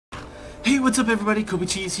what's up everybody? Kobe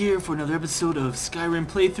Cheese here for another episode of Skyrim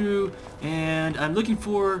playthrough, and I'm looking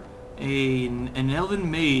for an elven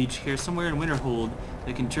mage here somewhere in Winterhold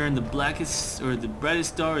that can turn the blackest or the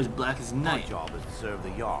brightest star as black as night. My job is to serve the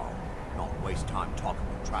Jarl, not waste time talking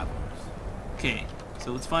with travelers. Okay,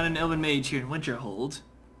 so let's find an elven mage here in Winterhold.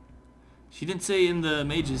 She didn't say in the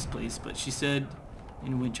mage's place, but she said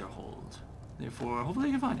in Winterhold. Therefore, hopefully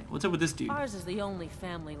I can find it. What's up with this dude? Ours is the only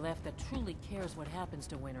family left that truly cares what happens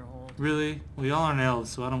to Winterhold. Really? We all aren't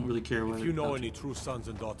elves, so I don't really care what. If you know any true sons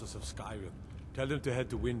and daughters of Skyrim, tell them to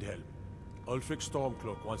head to Windhelm. Ulfric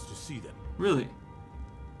Stormcloak wants to see them. Really?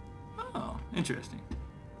 Oh, interesting.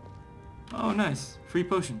 Oh, nice. Free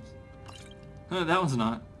potions. Oh, that one's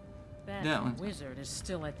not. That one. Wizard is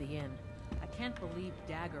still at the inn. I can't believe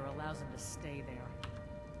Dagger allows him to stay there.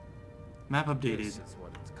 Map updated. This is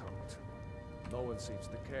what it's come to. No one seems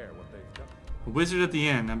to care what they've done. A wizard at the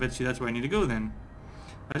end. I bet you that's where I need to go then.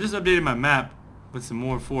 I just updated my map with some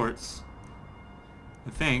more forts.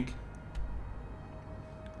 I think.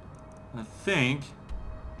 I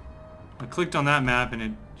clicked on that map and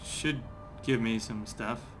it should give me some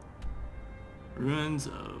stuff. Ruins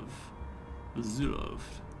of Zulov.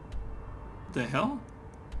 What the hell?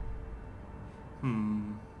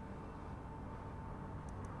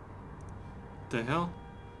 The hell?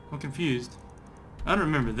 I'm confused. I don't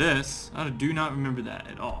remember this. I do not remember that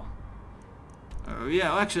at all. Oh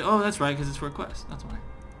yeah, actually, oh that's right, because it's for a quest. That's why.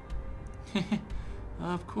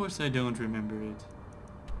 Of course I don't remember it.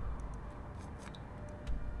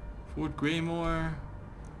 Fort Greymore.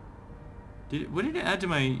 What did it add to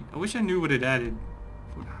my... I wish I knew what it added.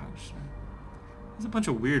 Fort House. There's a bunch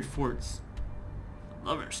of weird forts.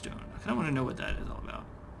 Loverstone. I kind of want to know what that is all about.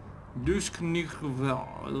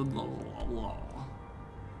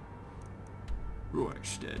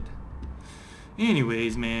 Rorikstead.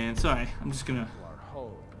 Anyways, man, sorry. I'm just gonna...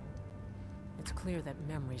 It's clear that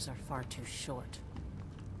memories are far too short.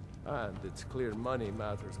 And it's clear money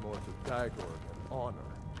matters more to Dagor than honor.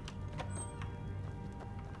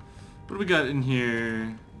 What do we got in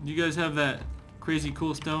here? You guys have that crazy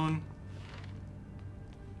cool stone?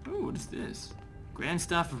 Oh, what is this? Grand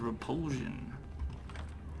Staff of Repulsion.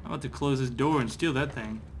 I'm about to close this door and steal that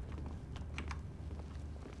thing.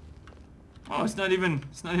 Oh, it's not even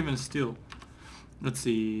a steal. Let's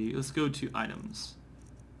see. Let's go to items.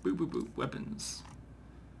 Boop boop boop. Weapons.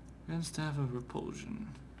 Grand Staff of Repulsion.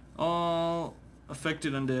 All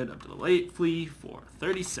affected undead up to level 8 flee for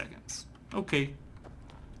 30 seconds. Okay.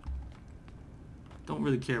 Don't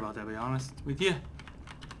really care about that, to be honest with you.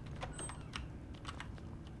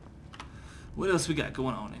 What else we got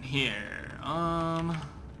going on in here?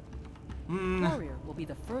 Warrior will be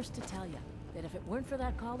the first to tell you that if it weren't for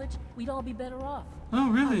that college, we'd all be better off. Oh,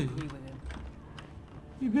 really? I agree with him.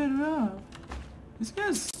 You better off. These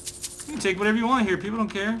guys, you can take whatever you want here. People don't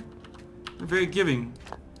care. They're very giving.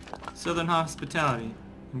 Southern hospitality.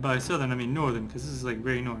 And by southern, I mean northern, because this is like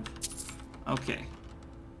very north. Okay.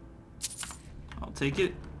 I'll take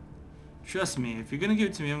it. Trust me, if you're going to give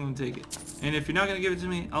it to me, I'm going to take it. And if you're not going to give it to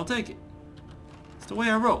me, I'll take it. It's the way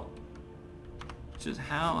I roll. It's just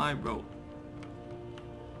how I roll.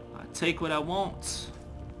 I take what I want.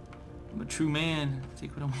 I'm a true man. I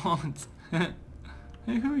take what I want.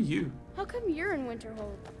 Hey, who are you? How come you're in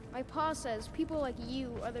Winterhold? My pa says people like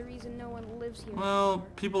you are the reason no one lives here. Well,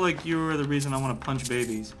 people like you are the reason I want to punch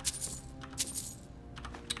babies.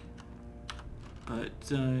 But,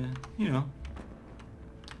 you know,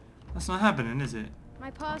 that's not happening, is it?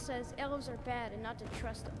 My pa says elves are bad and not to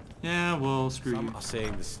trust them. Yeah, well, screw Some you. are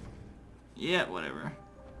saying this. Yeah, whatever.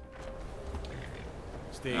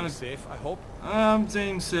 Staying safe, I hope. I'm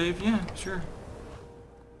staying safe. Yeah, sure.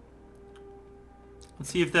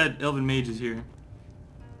 Let's see if that elven mage is here.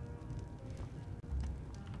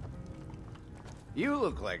 You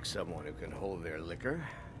look like someone who can hold their liquor.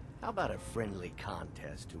 How about a friendly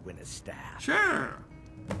contest to win a staff? Sure.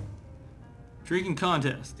 Drinking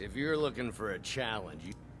contest. If you're looking for a challenge,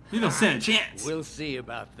 You don't stand a chance. we'll see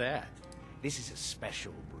about that. This is a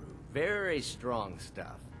special brew. Very strong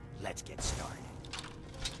stuff. Let's get started.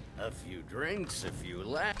 A few drinks, a few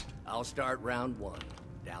laughs. I'll start round 1.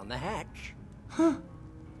 Down the hatch. Huh?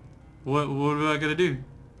 What do I gotta do?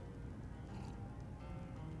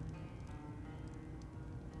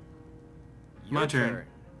 My turn.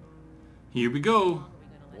 Here we go.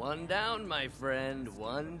 One down, my friend.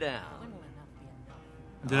 One down.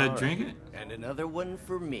 Did I drink it? And another one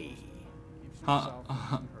for me. Huh?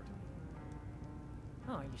 Oh,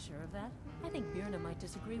 are you sure of that? I think Birna might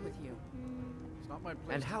disagree with you. It's not my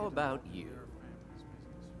place. And how about you?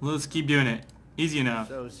 Let's keep doing it. Easy enough.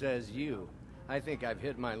 So says you. I think I've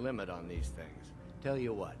hit my limit on these things. Tell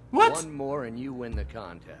you what. What? One more and you win the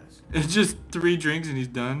contest. It's just 3 drinks and he's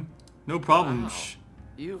done. No problem. Wow. Shh.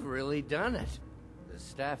 You've really done it. The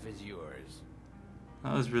staff is yours.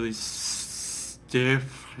 That was really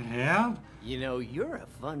stiff. Yeah? You know, you're a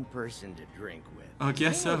fun person to drink with. I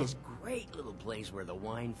guess You know so. this great little place where the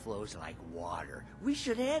wine flows like water. We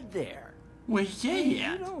should head there. Wait, Hey,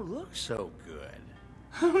 yeah. you don't look so good.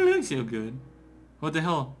 How looks so good? What the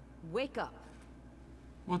hell? Wake up.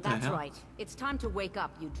 What the That's hell? right. It's time to wake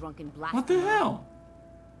up, you drunken blasphemer. What the hell?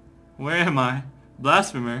 Where am I?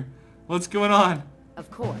 Blasphemer? What's going on? Of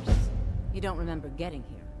course. You don't remember getting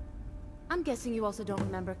here. I'm guessing you also don't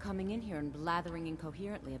remember coming in here and blathering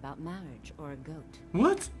incoherently about marriage or a goat.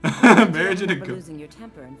 What? You don't Marriage and a remember goat. losing your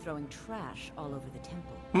temper and throwing trash all over the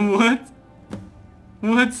temple. What?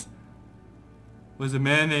 What? Was a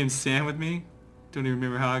man named Sam with me? Don't even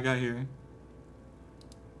remember how I got here.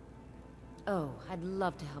 Oh, I'd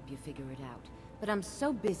love to help you figure it out, but I'm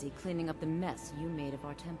so busy cleaning up the mess you made of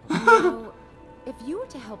our temple. You know, if you were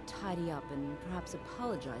to help tidy up and perhaps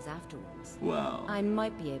apologize afterwards, Wow. I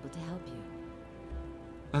might be able to help you.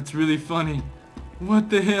 That's really funny. What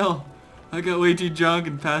the hell? I got way too drunk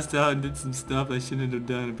and passed out and did some stuff I shouldn't have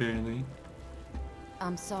done apparently.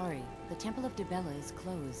 I'm sorry. The Temple of Dibella is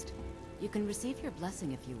closed. You can receive your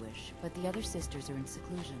blessing if you wish, but the other sisters are in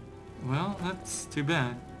seclusion. Well, that's too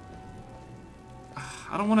bad.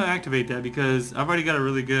 I don't want to activate that because I've already got a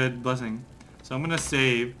really good blessing. So I'm going to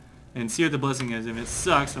save and see what the blessing is. If it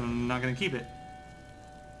sucks, I'm not going to keep it.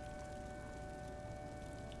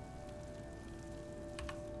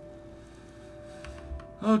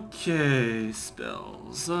 Okay,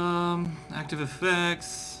 spells. Active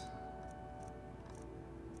effects.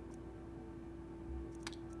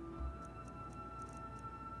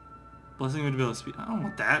 Blessing of ability speed. I don't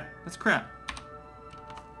want that. That's crap.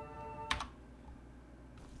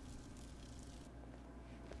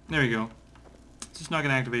 There we go. It's just not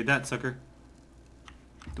gonna activate that sucker.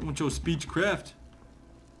 Don't want your speechcraft.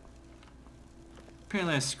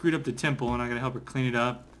 Apparently I screwed up the temple and I gotta help her clean it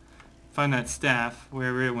up. Find that staff,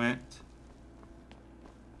 wherever it went.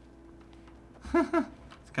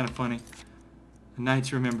 It's kind of funny. A night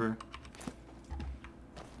to remember.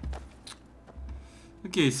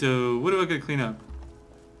 Okay, so what do I gotta clean up?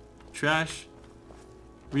 Trash.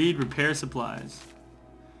 Read, repair supplies.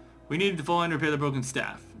 We need to fall and repair the broken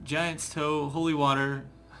staff. Giant's toe, holy water,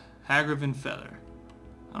 Hagraven feather.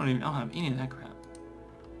 I don't have any of that crap.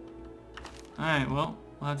 Alright, well,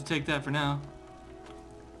 we'll have to take that for now.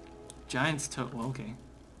 Giant's toe, well, okay.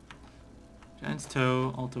 Giant's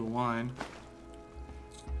toe, alto wine.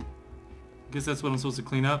 Guess that's what I'm supposed to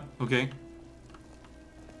clean up. Okay.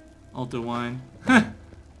 Alto wine.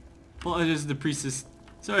 Apologies to the priestess.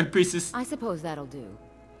 Sorry, priestess. I suppose that'll do.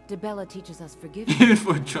 Dibella teaches us forgiveness. Even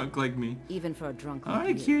for a drunk like me. Even for a drunk like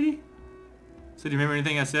Alright, you. cutie. So do you remember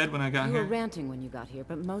anything I said when I got You here? were ranting when you got here,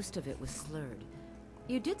 but most of it was slurred.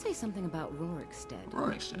 You did say something about Rorikstead.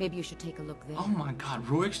 Rorikstead. Maybe you should take a look there. Oh my god,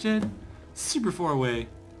 Rorikstead? Super far away.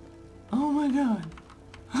 Oh my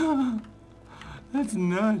god. That's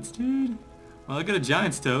nuts, dude. Well, I got a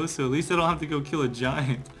giant's toe, so at least I don't have to go kill a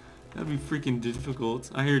giant. That'd be freaking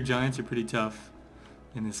difficult. I hear giants are pretty tough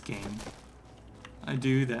in this game. I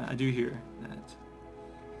do hear that.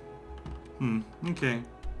 Okay.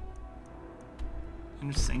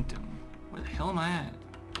 Inner Sanctum. Where the hell am I at?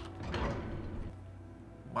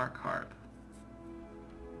 Mark Harp.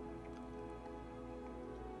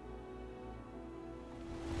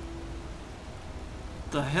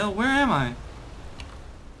 The hell? Where am I?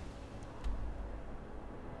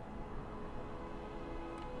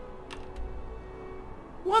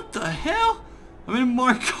 What the hell? I'm in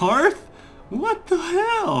Mark Harp? What the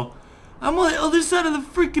hell? I'm on the other side of the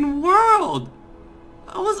freaking world.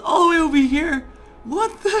 I was all the way over here.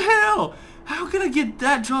 What the hell? How could I get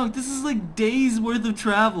that drunk? This is like days worth of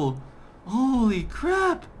travel. Holy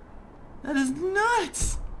crap. That is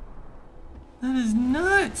nuts. That is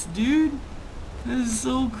nuts, dude. That is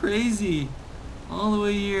so crazy. All the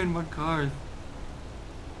way here in Markarth.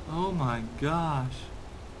 Oh my gosh.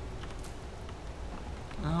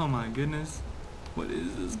 Oh my goodness. What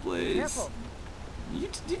is this place? Careful. You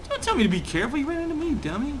don't tell me to be careful. You ran into me,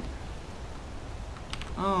 dummy.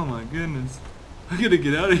 Oh my goodness. I gotta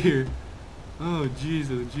get out of here. Oh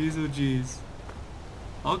jeez, oh jeez, oh jeez.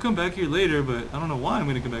 I'll come back here later, but I don't know why I'm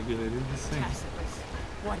gonna come back here later. Just saying. Tacitus.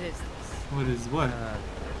 What is this? What is what? A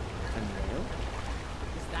nail?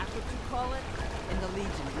 Is that what you call it? In the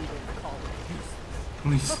Legion, we would call it useless.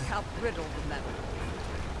 Please. Look how brittle the metal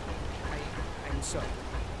is. I'm sorry.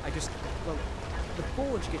 I just, well, the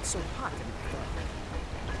bulge gets so hot in my throat.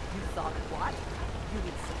 You thought what? You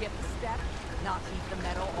would skip a step? Not heat the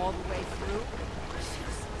metal all the way through?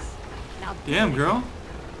 Jesus. Now Damn, girl.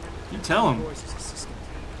 You tell him. Boris' assistant.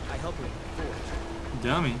 I help her with the forge.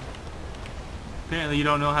 Dummy. Apparently you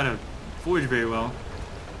don't know how to forge very well.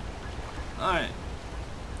 Alright.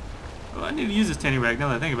 Well, I need to use this tanning rack now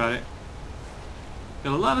that I think about it.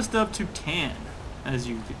 Got a lot of stuff to tan, as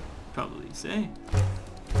you could probably say.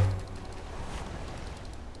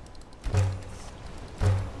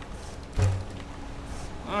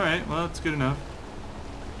 Alright, well that's good enough.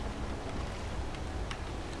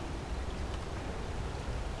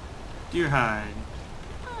 Deer hide.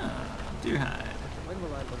 Ah, deer hide. When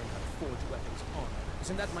will I learn how to forge weapons armor?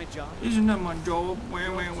 Isn't that my job? Isn't that my job? Where?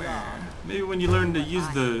 Maybe when you learn to use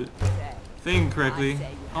the thing correctly.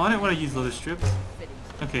 Oh, I didn't want to use leather strips.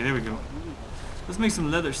 Okay, there we go. Let's make some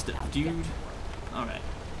leather stuff, dude. Alright.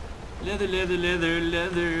 Leather, leather, leather,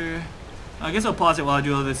 leather. I guess I'll pause it while I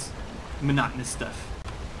do all this monotonous stuff.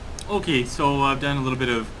 Okay, so I've done a little bit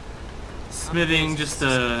of smithing just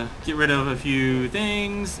to get rid of a few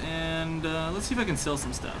things, and let's see if I can sell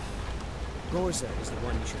some stuff. Gorza is the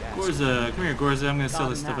one you should ask. Gorza, come here, Gorza. I'm gonna sell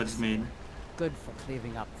this stuff I just made. Good for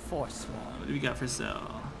cleaving up force. What do we got for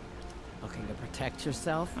sale? Looking to protect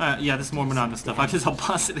yourself? Yeah, this is more monotonous stuff. I guess I'll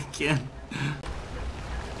pause it again.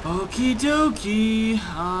 Okie dokie.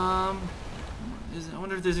 I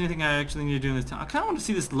wonder if there's anything I actually need to do in this town. I kind of want to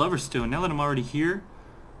see this lover stone now that I'm already here.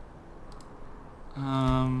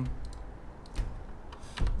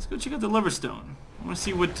 Let's go check out the lover stone. I want to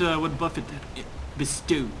see what buff it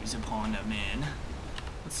bestows upon a man.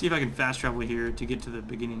 Let's see if I can fast travel here to get to the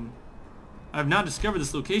beginning. I have not discovered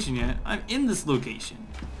this location yet. I'm in this location.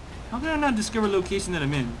 How can I not discover a location that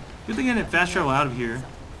I'm in? Good thing I didn't fast travel out of here.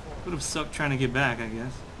 Would have sucked trying to get back, I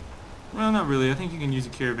guess. Well, not really. I think you can use a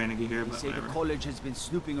caravan to get here, but whatever. The college has been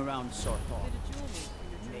snooping around sort of.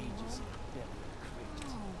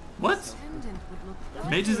 What?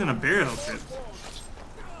 Mages in a burial crypt.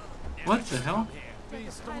 What the hell?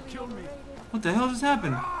 What the hell just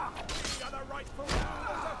happened?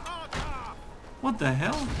 What the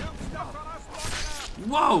hell?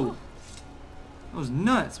 Whoa! That was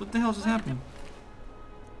nuts. What the hell just happened?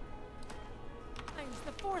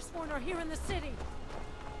 The Forsworn are here in the city.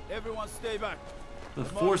 Everyone stay back. The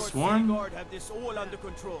Forsworn? Guard have this all under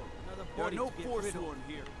control. There are no Forsworn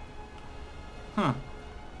here. Huh.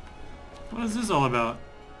 What is this all about?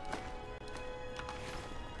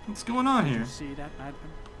 What's going on here? See that,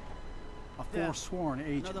 madman? A Forsworn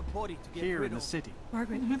agent here in the city.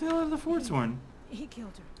 Margaret. Who the hell are the Forsworn? He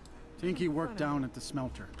killed her. Think he worked down at the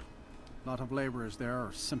smelter. A lot of laborers there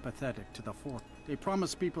are sympathetic to the fort. They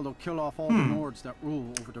promise people they'll kill off all the Nords that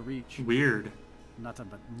rule over the Reach. Weird. Nothing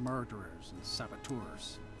but murderers and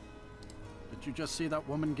saboteurs. Did you just see that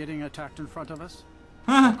woman getting attacked in front of us?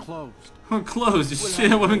 Huh? We're closed. We're closed. Did you see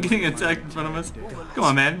that woman getting attacked in front of us? Come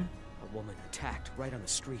on, man. A woman attacked right on the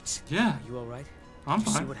streets. Yeah. Are you all right? I'm Did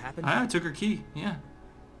you fine. see what happened? I took her key. Yeah.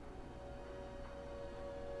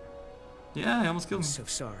 Yeah, I almost killed I'm me. so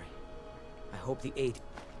sorry. I hope the aid.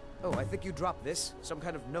 Oh, I think you dropped this. Some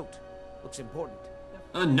kind of note. Looks important.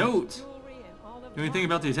 A note? Do anything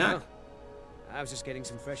about the attack? No. I was just getting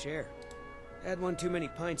some fresh air. Had one too many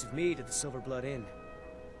pints of mead at the Silver Blood Inn.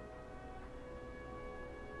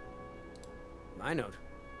 My note?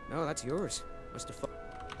 No, that's yours. Must have.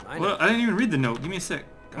 Well, I didn't even read the note. Give me a sec.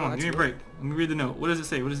 Come on, give me a yours. break. Let me read the note. What does it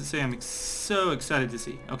say? What does it say? I'm so excited to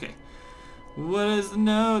see. Okay. What is the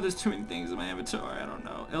note? There's too many things in my inventory. I don't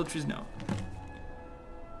know. Eltry's note.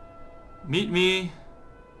 Meet me.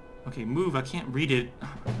 Okay, move. I can't read it.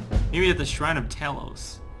 Maybe at the Shrine of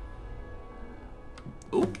Talos.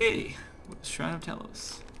 Okay. The Shrine of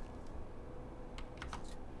Talos.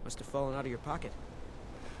 Must have fallen out of your pocket.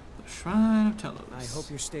 The Shrine of Talos. I hope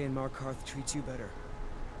your stay in Markarth treats you better.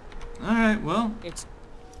 Alright, well. It's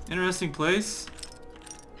interesting place.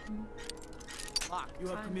 You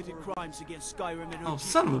have committed crimes against Skyrim and Oh, OG.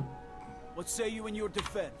 son of a... What say you in your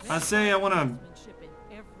defense? I say I want to...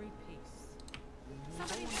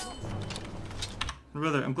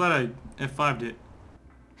 Brother, I'm glad I F5'd it.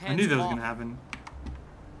 I knew that was going to happen.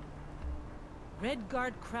 Red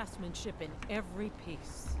Guard craftsmanship in every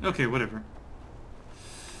piece. Okay, whatever.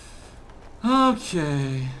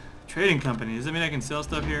 Okay. Trading company. Does that mean I can sell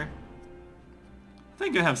stuff here? I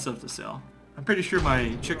think I have stuff to sell. I'm pretty sure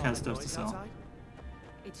my chick has stuff to sell.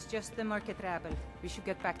 It's just the market rabble. We should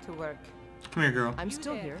get back to work. Come here, girl. I'm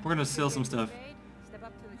still here. We're gonna sell some stuff.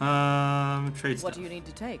 Trade stuff. What do you need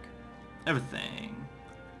to take? Everything.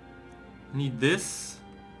 Need this.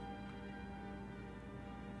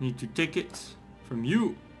 Need to take it from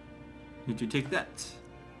you. Need to take that.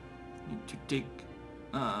 Need to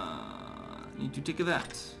take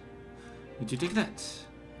that. Need to take that.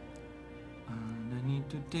 And I need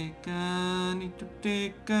to take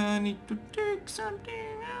something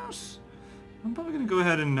else. I'm probably gonna go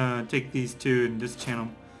ahead and take these two and just channel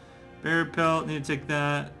them. Bear pelt, need to take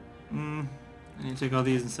that. I need to take all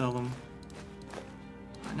these and sell them.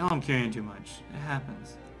 I know I'm carrying too much. It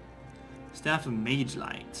happens. Staff of Mage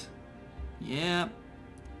Light. Yeah.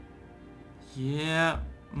 Yeah.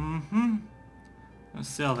 I'll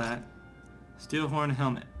sell that. Steel horn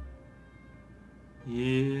helmet.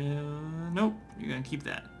 Yeah. Nope. You're gonna keep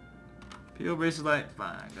that. PO bracelet light.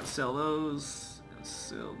 Fine. Gotta sell those. Gotta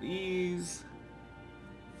sell these.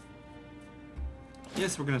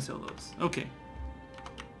 Yes, we're gonna sell those. Okay.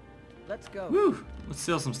 Let's go. Woo! Let's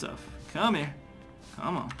sell some stuff. Come here.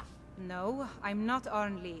 Come on. No, I'm not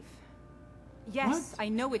Arnleaf. Yes, What? I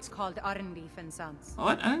know it's called Arnleaf and Sons.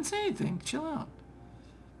 What? I didn't say anything. Chill out.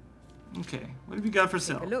 Okay. What have you got for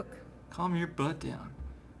sale? Take a look. Calm your butt down.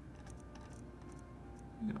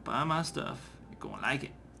 You're gonna buy my stuff. You're gonna like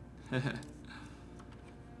it.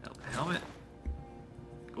 Helmet.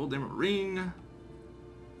 Gold emerald ring.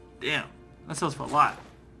 Damn. That sells for a lot.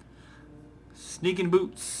 Sneaking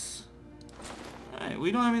boots. Alright,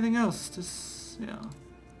 we don't have anything else. Just, yeah.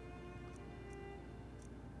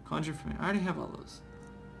 Conjure for me. I already have all those.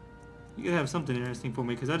 You gotta have something interesting for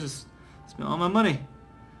me because I just spent all my money.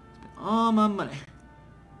 Spent all my money.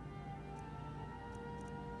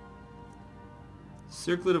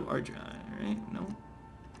 Circlet of Argyle, right? No.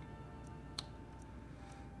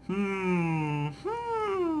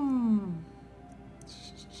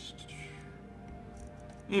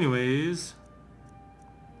 Anyways.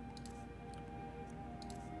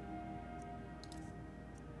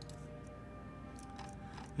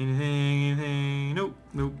 Anything? Nope,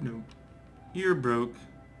 nope, nope. You're broke.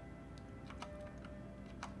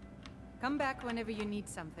 Come back whenever you need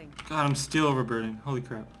something. God, I'm still overburdened. Holy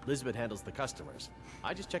crap. Elizabeth handles the customers.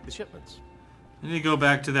 I just check the shipments. I need to go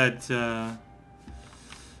back to that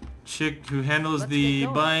chick who handles the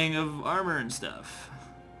buying of armor and stuff.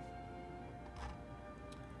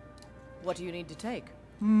 What do you need to take?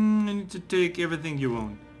 I need to take everything you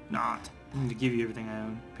own. Not. I need to give you everything I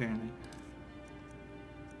own, apparently.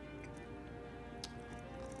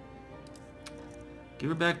 Give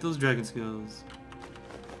her back those dragon skills.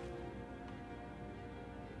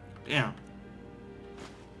 Damn.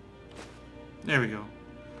 There we go.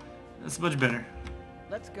 That's much better.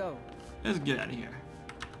 Let's go. Let's get out of here.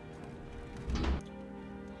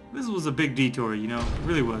 This was a big detour, you know? It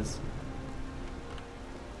really was.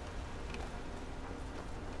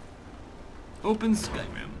 Open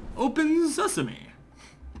Skyrim. Open Sesame.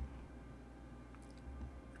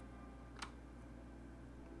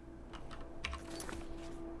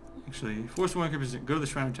 Actually, force 100%. Go to the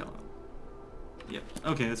Shrine of Tello. Yep.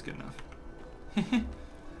 Okay, that's good enough.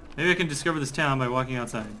 Maybe I can discover this town by walking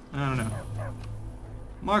outside. I don't know.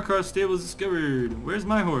 Markarth stables discovered. Where's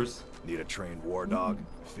my horse? Need a trained war dog?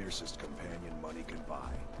 Fiercest companion money can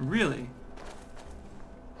buy. Really?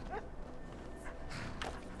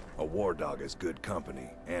 A war dog is good company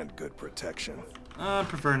and good protection. I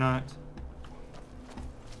prefer not.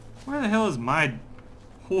 Where the hell is my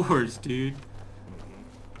horse, dude?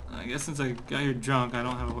 I guess since I got here drunk, I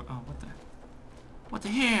don't have a horse. Oh, what the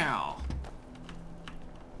hell?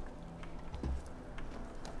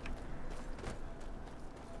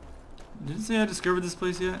 Did it say I discovered this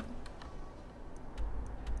place yet?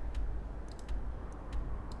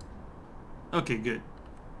 Okay, good.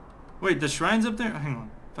 Wait, the shrine's up there? Oh, hang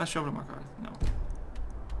on. Fast travel to Markarth. No.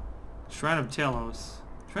 Shrine of Telos.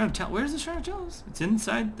 Shrine of Telos. Where's the Shrine of Telos? It's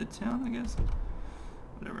inside the town, I guess.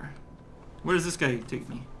 Whatever. Where does this guy take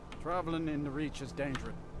me? Traveling in the Reach is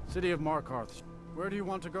dangerous. City of Markarth. Where do you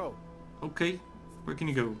want to go? Okay. Where can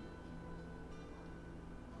you go?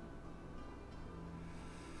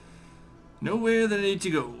 Nowhere that I need to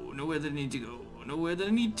go. Nowhere that I need to go. Nowhere that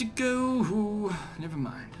I need to go. Never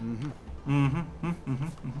mind.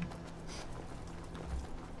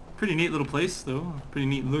 Pretty neat little place, though. Pretty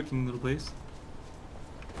neat looking little place.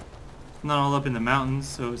 Not all up in the mountains,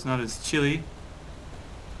 so it's not as chilly.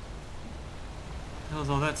 What the hell's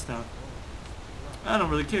all that stuff? I don't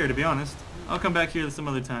really care, to be honest. I'll come back here some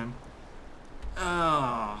other time.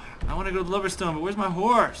 Oh, I want to go to Loverstone, but where's my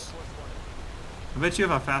horse? I bet you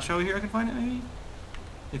if I fast travel here, I can find it, maybe?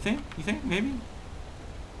 You think? You think? Maybe?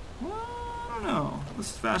 Well, I don't know.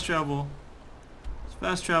 Let's fast travel. Let's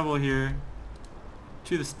fast travel here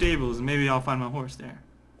to the stables, and maybe I'll find my horse there.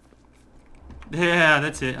 Yeah,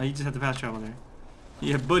 that's it. You just have to fast travel there.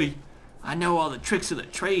 Yeah, buddy. I know all the tricks of the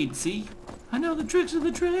trade, see? I know the tricks of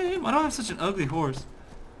the trade. Why do I have such an ugly horse?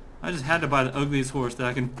 I just had to buy the ugliest horse that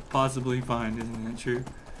I can possibly find, isn't that true?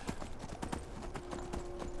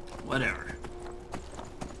 Whatever.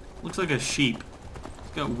 Looks like a sheep.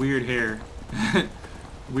 It's got weird hair.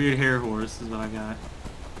 Weird hair horse is what I got.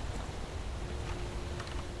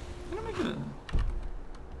 I'm gonna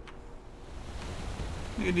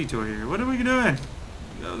make a detour here. What are we doing?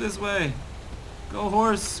 Go this way. Go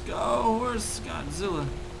horse. Go horse. Godzilla.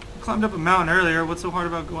 I climbed up a mountain earlier. What's so hard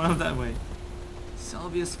about going up that way?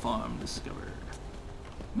 Salvius Farm discovered.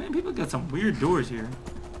 Man, people got some weird doors here.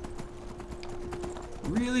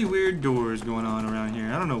 Really weird doors going on around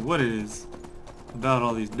here. I don't know what it is about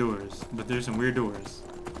all these doors, but there's some weird doors.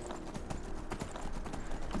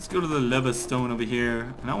 Let's go to the Lover's Stone over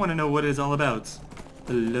here, and I want to know what it's all about.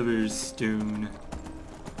 The Lover's Stone.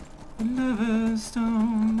 The Lover's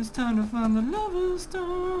Stone. It's time to find the Lover's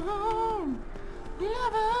Stone.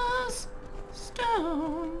 Lover's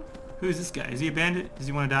Stone. Who's this guy? Is he a bandit? Does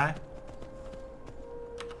he want to die?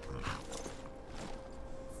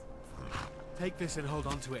 Take this and hold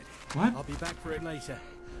on to it. What? I'll be back for it later.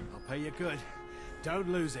 I'll pay you good. Don't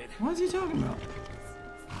lose it. What is he talking about?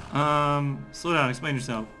 Slow down. Explain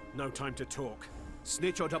yourself. No time to talk.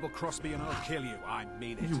 Snitch or double-cross me and I'll kill you. I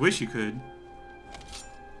mean it. You wish you could.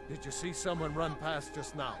 Did you see someone run past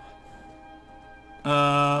just now?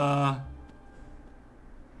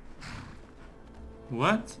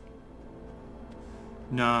 What?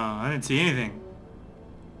 No, I didn't see anything.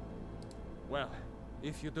 Well,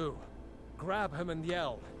 if you do, grab him and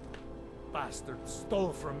yell. Bastard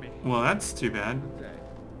stole from me. Well, that's too bad. Okay.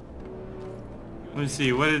 Let me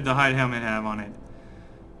see. What did the hide helmet have on it?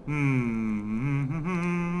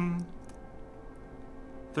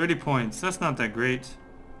 30 points. That's not that great.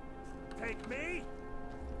 Take me?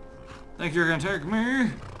 Think you're gonna take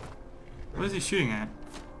me? What is he shooting at?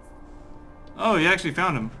 Oh, he actually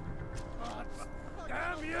found him.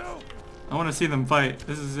 Damn you! I want to see them fight.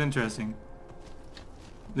 This is interesting.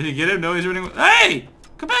 Did he get him? No, he's running. Hey!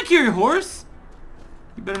 Come back here, you horse!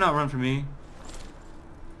 You better not run from me.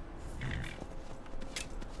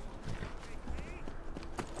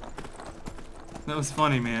 That was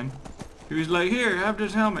funny, man. He was like, here, have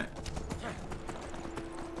this helmet.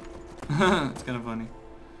 It's kind of funny.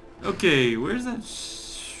 Okay, where's that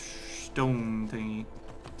stone thingy?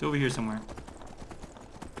 It's over here somewhere.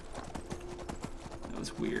 That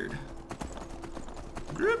was weird.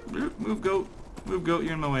 Move, goat. Move, goat.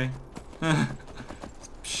 You're in my way.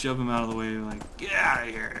 Shove him out of the way. Like, get out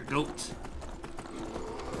of here, goat.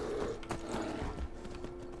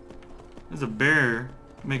 There's a bear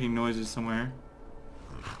making noises somewhere.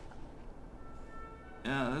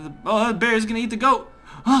 Yeah, oh, that bear's gonna eat the goat.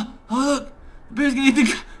 Oh, look, the bear's gonna eat the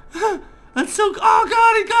goat. That's so. Oh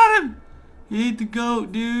God, he got him. He ate the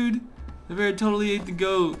goat, dude. The bear totally ate the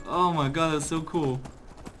goat. Oh my God, that's so cool.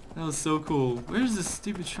 That was so cool. Where's this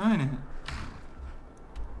stupid shrine at?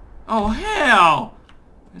 Oh hell!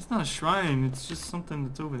 It's not a shrine. It's just something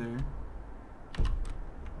that's over there.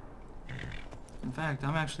 In fact,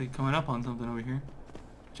 I'm actually coming up on something over here,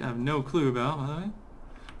 which I have no clue about, by the way.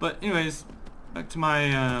 But anyways, back to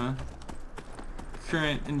my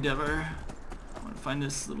current endeavor. I want to find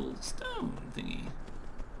this little stone thingy.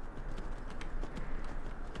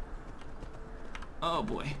 Oh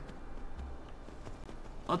boy.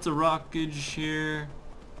 Lots of rockage here.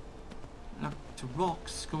 Lots of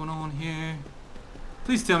rocks going on here.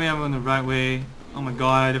 Please tell me I'm going the right way. Oh my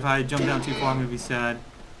God, if I jump down too far I'm going to be sad.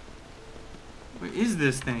 Where is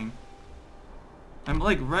this thing? I'm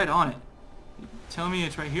like right on it. Tell me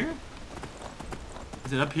it's right here?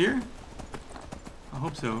 Is it up here? I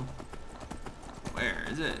hope so. Where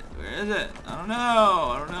is it? Where is it? I don't know.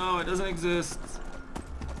 I don't know. It doesn't exist.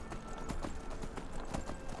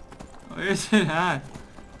 Where is it at?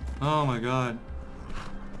 Oh my God.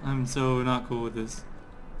 I'm so not cool with this.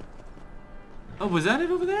 Oh, was that it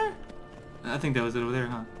over there? I think that was it over there,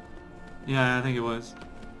 huh? Yeah, I think it was.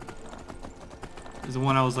 It was the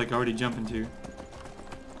one I was like already jumping to.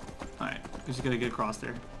 Alright, we just gotta get across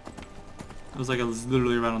there. It was like I was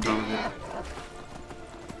literally right on top of it.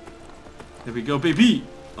 There we go, baby!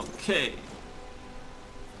 Okay.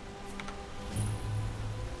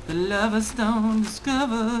 The Lover's Stone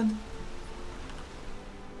discovered.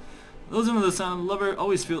 Those under the sound of lover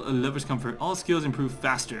always feel a lover's comfort. All skills improve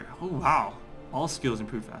faster. Oh wow. All skills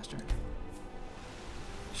improve faster.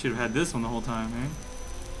 Should have had this one the whole time, man.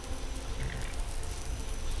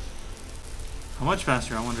 How much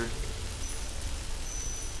faster, I wonder.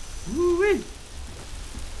 Woo-wee.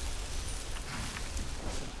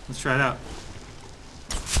 Let's try it out.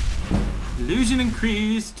 Illusion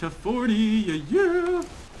increased to 40, yeah.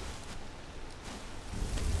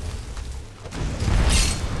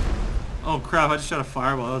 Oh crap, I just shot a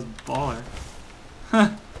fireball. That was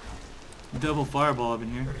baller. Double fireball up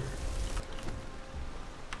in here.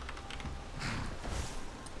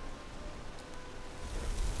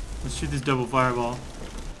 Let's shoot this double fireball.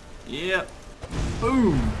 Yep.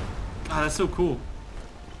 Boom. God, that's so cool.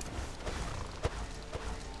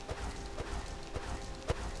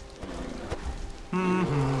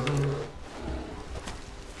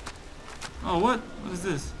 Oh, what? What is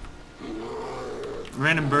this?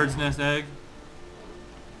 Random bird's nest egg.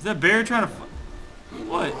 Is that bear trying to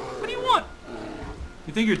what? What do you want?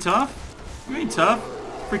 You think you're tough? You ain't tough.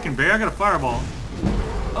 Freaking bear, I got a fireball.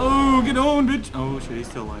 Oh, get on, bitch. Oh, shit, he's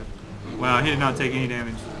still alive. Wow, he did not take any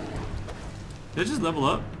damage. Did I just level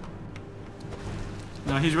up?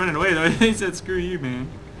 No, he's running away, though. He said, screw you, man.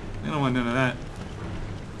 I don't want none of that.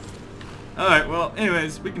 Alright, well,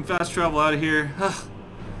 anyways, we can fast travel out of here. Ugh.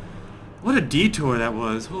 What a detour that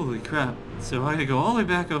was. Holy crap. So I gotta go all the way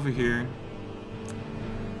back over here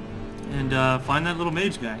and find that little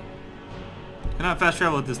mage guy. Cannot fast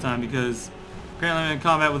travel at this time because apparently I'm in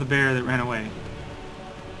combat with a bear that ran away.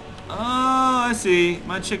 Oh, I see.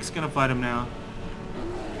 My chick's gonna fight him now.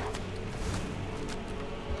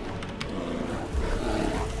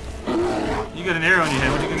 You got an arrow in your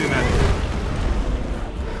head. What are you gonna do about it?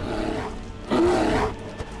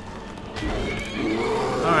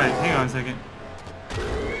 Alright, hang on a second.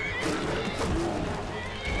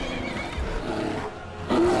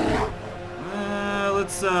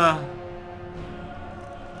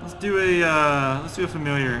 Let's do a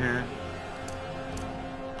familiar here.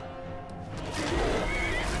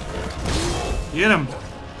 Get him!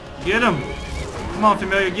 Get him! Come on,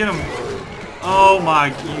 familiar, get him! Oh my,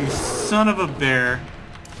 you son of a bear!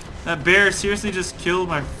 That bear seriously just killed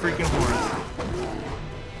my freaking horse.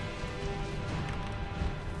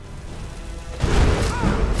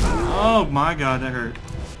 Oh my god, that hurt.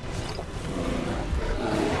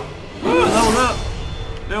 Ooh, leveled up!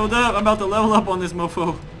 Leveled up! I'm about to level up on this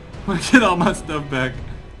mofo. I'm gonna get all my stuff back.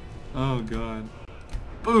 Oh god.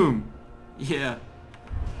 Boom! Yeah.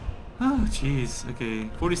 Oh jeez. Okay.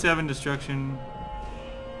 47 destruction.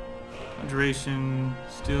 Duration.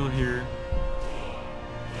 Still here.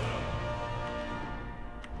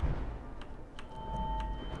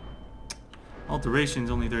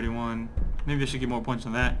 Alteration's only 31. Maybe I should get more points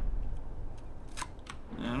on that.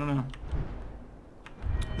 I don't know.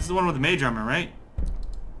 This is the one with the mage armor, right?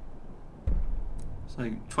 It's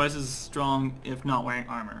like twice as strong if not wearing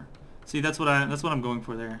armor. See, that's what I'm going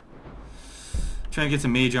for there. Trying to get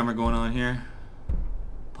some mage armor going on here.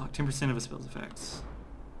 Block 10% of a spell's effects.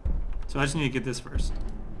 So I just need to get this first.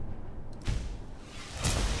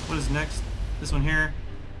 What is next? This one here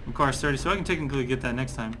requires 30, so I can technically get that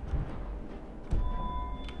next time.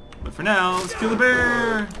 But for now, let's kill the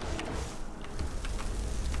bear!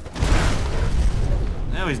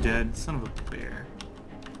 Now he's dead. Son of a bear.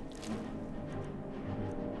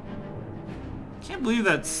 Can't believe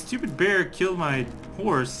that stupid bear killed my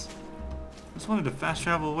horse. I just wanted to fast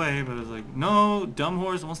travel away, but I was like, no, dumb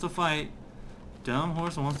horse wants to fight. Dumb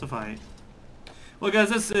horse wants to fight. Well guys,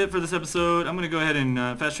 that's it for this episode. I'm going to go ahead and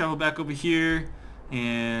fast travel back over here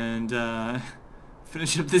and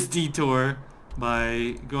finish up this detour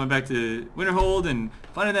by going back to Winterhold and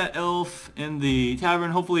finding that elf in the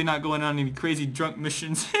tavern. Hopefully not going on any crazy drunk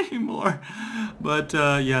missions anymore. But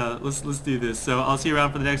yeah, let's do this. So I'll see you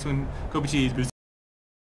around for the next one. Kobe cheese.